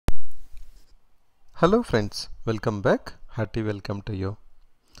Hello friends, welcome back. Hearty welcome to you.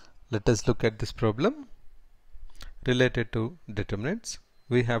 Let us look at this problem related to determinants.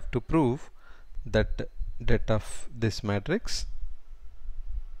 We have to prove that det of this matrix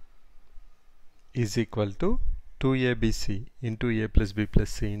is equal to 2abc into a plus b plus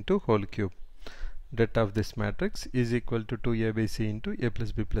c into whole cube. Det of this matrix is equal to 2abc into a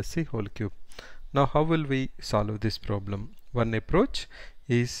plus b plus c whole cube. Now how will we solve this problem? One approach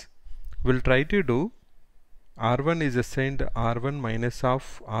is we'll try to do R1 is assigned R1 minus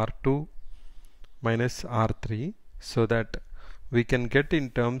of R2 minus R3 so that we can get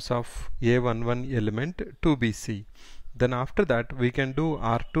in terms of A11 element 2BC. Then after that we can do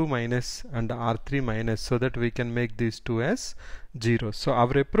R2 minus and R3 minus so that we can make these two as 0. So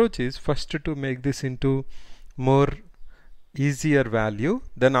our approach is first to make this into more easier value,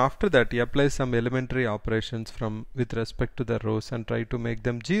 then after that you apply some elementary operations from with respect to the rows and try to make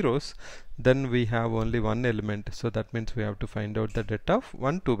them zeros. Then we have only one element, so that means we have to find out the det of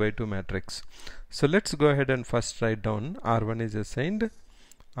 1 2 by 2 matrix. So let's go ahead and first write down R1 is assigned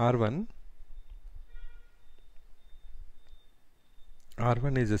R1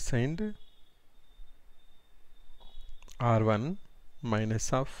 is assigned R1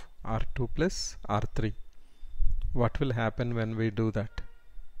 minus of R2 plus R3. What will happen when we do that?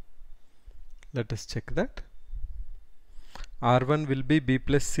 Let us check that. R1 will be b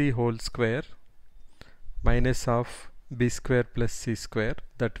plus c whole square minus of b square plus c square,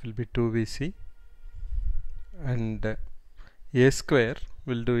 that will be 2bc, and a square,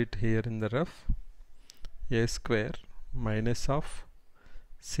 will do it here in the rough, a square minus of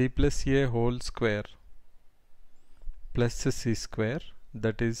c plus a whole square plus c square,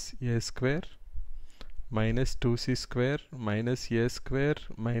 that is a square minus 2c square minus a square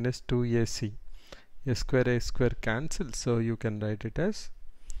minus 2ac. A square cancel, so you can write it as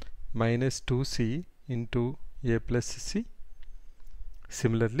minus 2c into a plus c.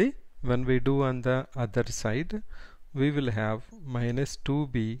 Similarly, when we do on the other side, we will have minus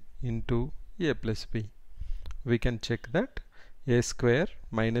 2b into a plus b. We can check that a square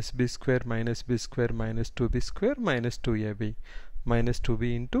minus b square minus b square minus 2b square minus 2ab minus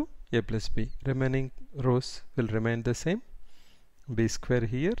 2b into a plus b. Remaining rows will remain the same. B square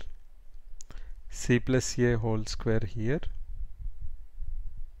here, c plus a whole square here,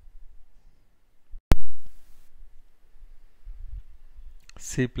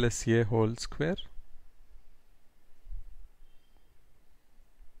 c plus a whole square,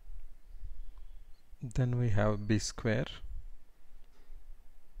 then we have b square,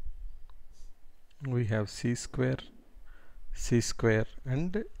 we have c square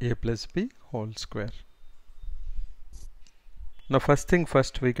and a plus b whole square. Now first thing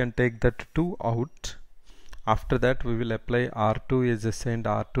first, we can take that 2 out. After that we will apply R2 is assigned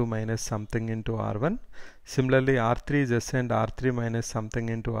R2 minus something into R1. Similarly R3 is assigned R3 minus something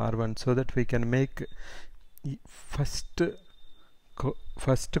into R1, so that we can make first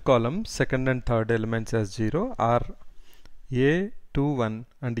column, second and third elements as 0, or A21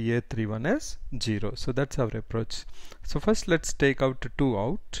 and A31 as 0. So that's our approach. So first let's take out 2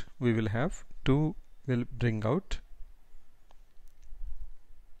 out. We will have 2 will bring out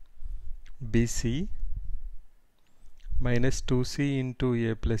BC minus 2c into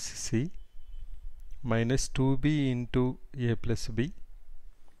a plus c minus 2b into a plus b.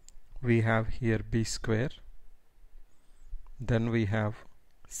 We have here b square, then we have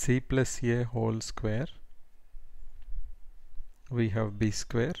c plus a whole square, we have b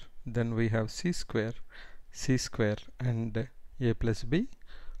square, then we have c square and a plus b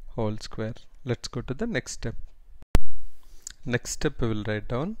whole square. Let's go to the next step. Next step we will write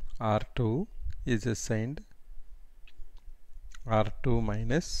down R2 is assigned R2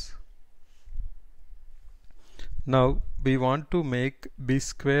 minus. Now we want to make b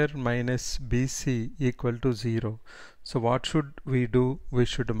square minus bc equal to 0. So what should we do? We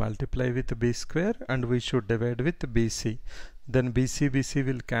should multiply with b square and we should divide with bc. Then bc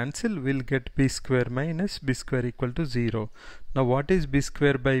will cancel, we'll get b square minus b square equal to 0. Now what is b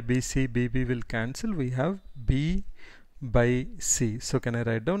square by bc? bb will cancel, we have b by c. So can I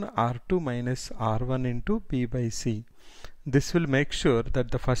write down R2 minus R1 into b by c? This will make sure that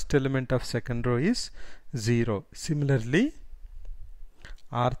the first element of second row is 0. Similarly,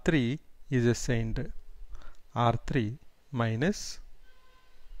 R3 is assigned R3 minus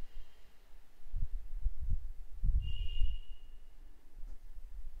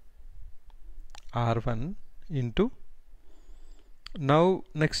R1 into. Now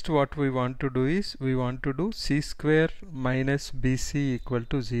next what we want to do is we want to do c square minus bc equal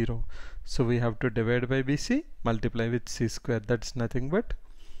to 0. So we have to divide by bc, multiply with c square, that's nothing but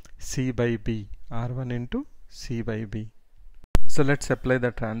c by b. r1 into c by b. So let's apply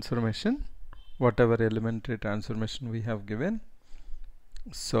the transformation, whatever elementary transformation we have given.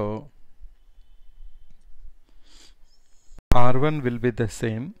 So r1 will be the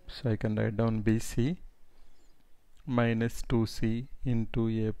same, so I can write down bc minus 2c into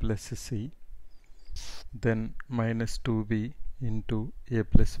a plus c, then minus 2b into a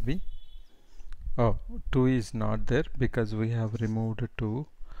plus b. Oh, 2 is not there because we have removed 2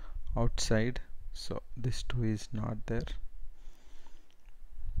 outside, so this 2 is not there.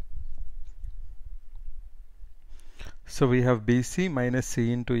 So we have bc minus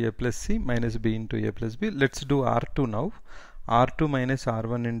c into a plus c minus b into a plus b. Let's do r2 now. r2 minus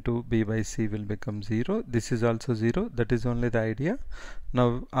r1 into b by c will become 0. This is also 0. That is only the idea.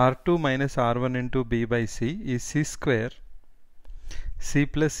 Now r2 minus r1 into b by c is c square c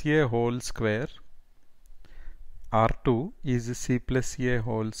plus a whole square. r2 is c plus a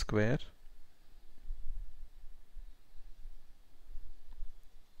whole square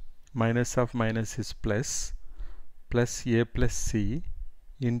minus of minus is plus a plus c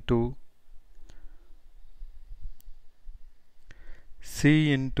into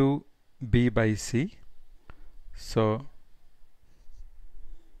c into b by c. So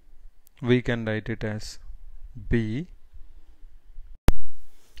we can write it as b.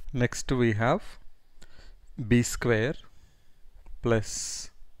 Next we have b square plus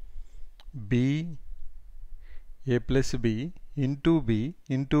b a plus b into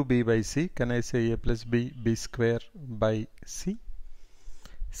b by c. Can I say a plus b square by c?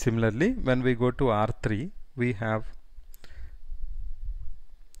 Similarly, when we go to r3, we have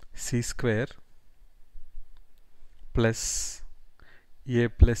c square plus a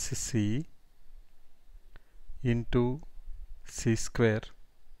plus c into c square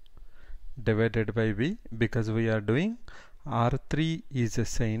divided by b, because we are doing r3 is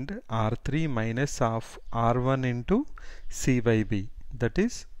assigned r3 minus of r1 into c by b, that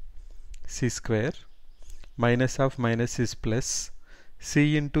is c square minus of minus is plus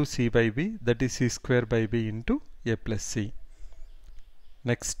c into c by b, that is c square by b into a plus c.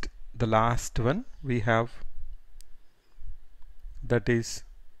 Next, the last one we have, that is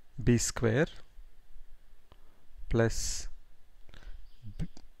b square plus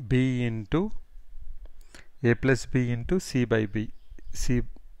b into a plus b into c by b,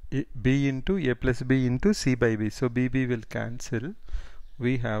 b into a plus b into c by b. So bb will cancel.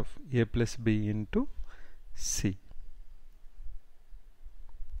 We have a plus b into c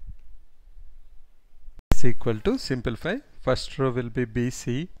is equal to, simplify, first row will be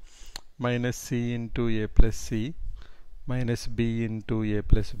bc minus c into a plus c minus b into a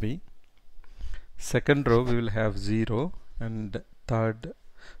plus b. Second row we will have 0, and third,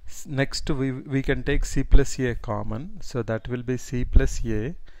 next we can take c plus a common, so that will be c plus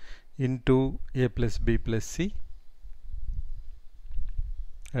a into a plus b plus c.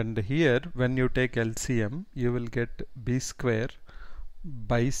 And here when you take LCM, you will get b square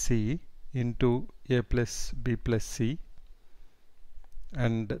by c into a plus b plus c.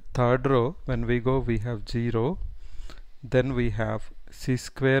 And third row, when we go, we have 0, then we have c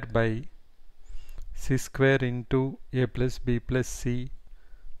square by c square into a plus b plus c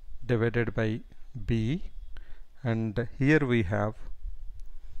divided by b, and here we have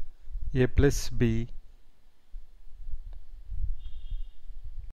a plus b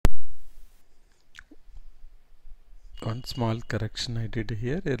one small correction I did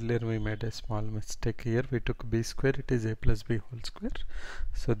here. Earlier we made a small mistake here. We took b square, it is a plus b whole square.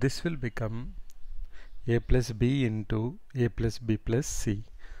 So this will become a plus b into a plus b plus c.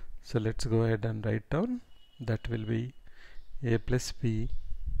 So let's go ahead and write down, that will be a plus b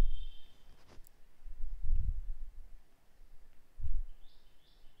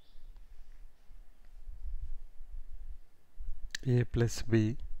a plus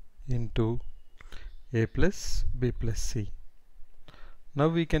b into a plus b plus c. Now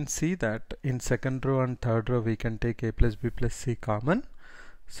we can see that in second row and third row we can take a plus b plus c common.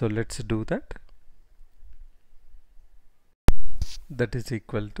 So let's do that. That is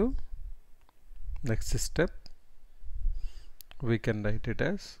equal to, next step we can write it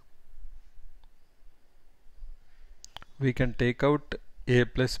as, we can take out a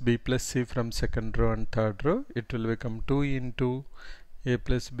plus b plus c from second row and third row. It will become 2 into a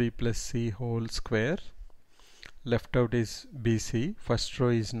plus b plus c whole square. Left out is bc, first row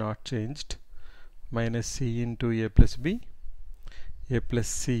is not changed, minus c into a plus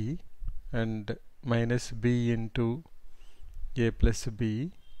c, and minus b into a plus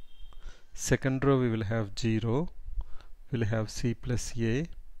b. Second row we will have 0, we will have c plus a,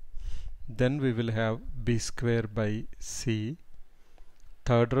 then we will have b square by c.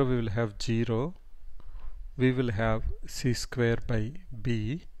 Third row we will have 0, we will have c square by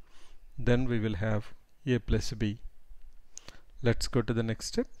b, then we will have a plus b. Let's go to the next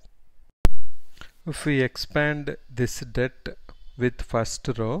step. If we expand this det with first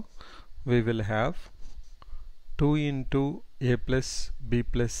row, we will have 2 into a plus b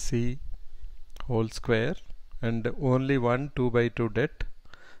plus c whole square, and only one 2 by 2 det,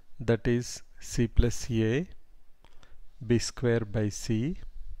 that is c plus a, b square by c,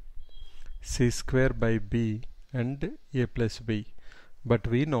 c square by b, and a plus b. But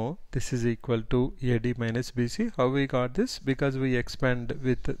we know this is equal to AD minus BC. How we got this? Because we expand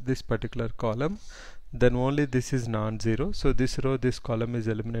with this particular column, then only this is non-zero. So this row, this column is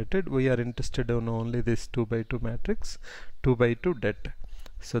eliminated. We are interested in only this 2 by 2 matrix, 2 by 2 det.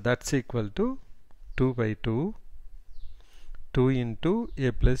 So that's equal to 2 by 2, 2 into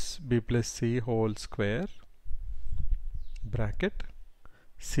a plus b plus c whole square, bracket,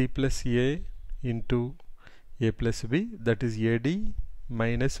 c plus a into a plus b, that is AD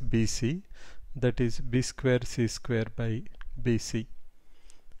minus BC, that is b square c square by BC.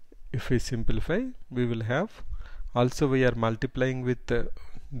 If we simplify, we will have, also we are multiplying with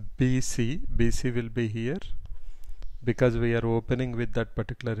BC, BC will be here because we are opening with that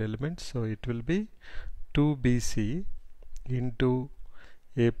particular element, so it will be 2BC into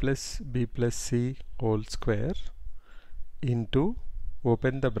a plus b plus c whole square into,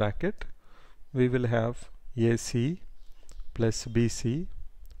 open the bracket, we will have AC plus BC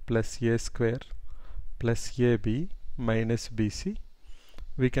plus a square plus AB minus BC.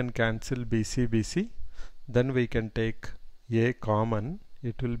 We can cancel BC, then we can take a common,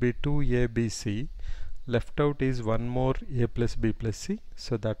 it will be 2ABC, left out is one more a plus b plus c,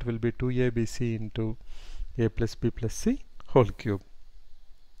 so that will be 2ABC into a plus b plus c whole cube.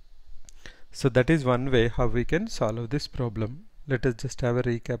 So that is one way how we can solve this problem. Let us just have a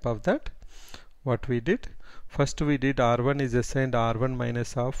recap of that. What we did, first we did R1 is assigned R1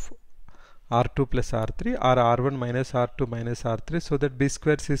 minus of R2 plus R3, or R1 minus R2 minus R3, so that b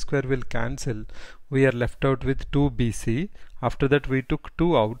square c square will cancel. We are left out with 2BC. After that we took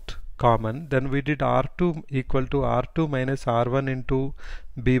 2 out common, then we did R2 equal to R2 minus R1 into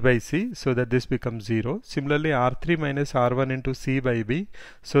b by c, so that this becomes 0. Similarly R3 minus R1 into c by b,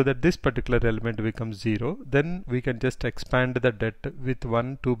 so that this particular element becomes 0. Then we can just expand the det with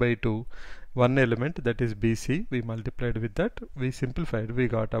 1 2 by 2, one element, that is BC. We multiplied with that, we simplified, we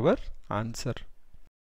got our answer.